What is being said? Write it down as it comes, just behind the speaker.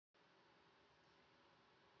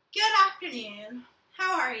Good afternoon.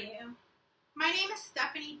 How are you? My name is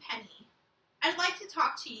Penney. I'd like to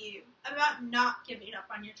talk to you about not giving up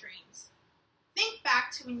on your dreams. Think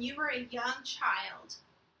back to when you were a young child.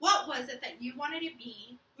 What was it that you wanted to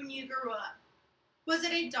be when you grew up? Was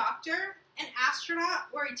it a doctor, an astronaut,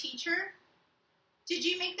 or a teacher? Did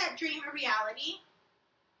you make that dream a reality?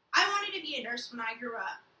 I wanted to be a nurse when I grew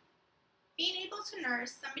up. Being able to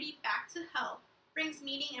nurse somebody back to health brings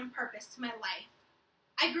meaning and purpose to my life.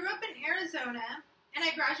 I grew up in Arizona, and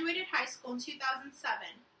I graduated high school in 2007.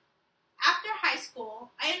 After high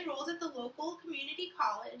school, I enrolled at the local community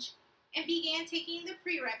college and began taking the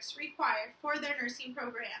prereqs required for their nursing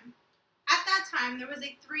program. At that time, there was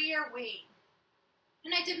a 3-year wait,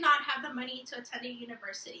 and I did not have the money to attend a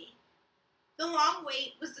university. The long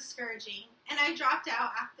wait was discouraging, and I dropped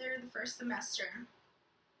out after the first semester.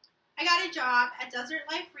 I got a job at Desert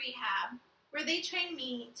Life Rehab, where they trained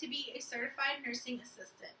me to be a certified nursing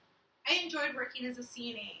assistant. I enjoyed working as a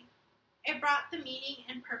CNA. It brought the meaning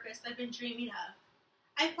and purpose I've been dreaming of.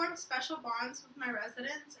 I formed special bonds with my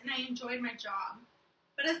residents, and I enjoyed my job.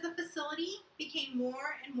 But as the facility became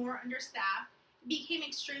more and more understaffed, it became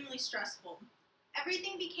extremely stressful.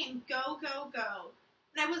 Everything became go, go, go,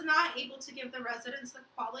 and I was not able to give the residents the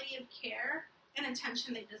quality of care and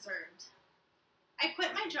attention they deserved. I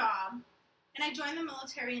quit my job, and I joined the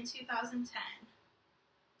military in 2010.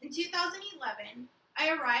 In 2011, I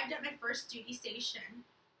arrived at my first duty station,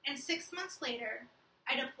 and 6 months later,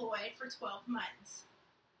 I deployed for 12 months.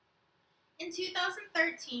 In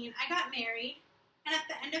 2013, I got married, and at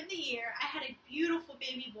the end of the year, I had a beautiful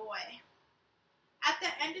baby boy. At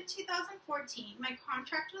the end of 2014, my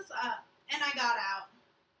contract was up, and I got out.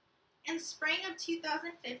 In spring of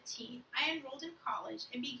 2015, I enrolled in college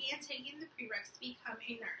and began taking the prereqs to become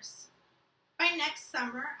a nurse. By next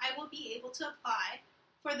summer, I will be able to apply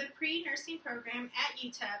for the pre-nursing program at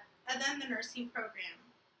UTEP and then the nursing program.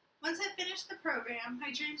 Once I finish the program,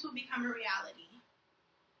 my dreams will become a reality.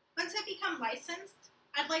 Once I become licensed,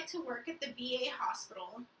 I'd like to work at the VA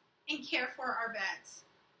hospital and care for our vets.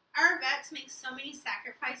 Our vets make so many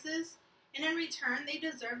sacrifices, and in return, they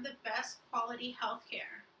deserve the best quality health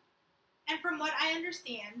care. And from what I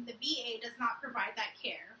understand, the VA does not provide that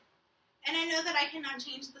care. And I know that I cannot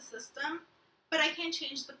change the system, but I can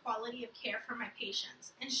change the quality of care for my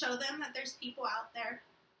patients and show them that there's people out there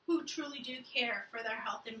who truly do care for their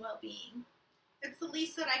health and well-being. It's the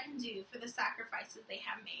least that I can do for the sacrifices they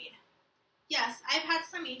have made. Yes, I've had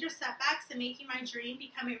some major setbacks in making my dream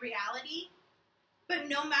become a reality, but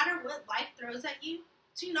no matter what life throws at you,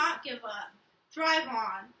 do not give up. Drive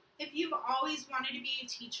on. If you've always wanted to be a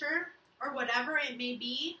teacher, or whatever it may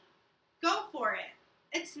be, go for it.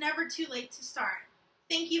 It's never too late to start.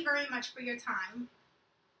 Thank you very much for your time.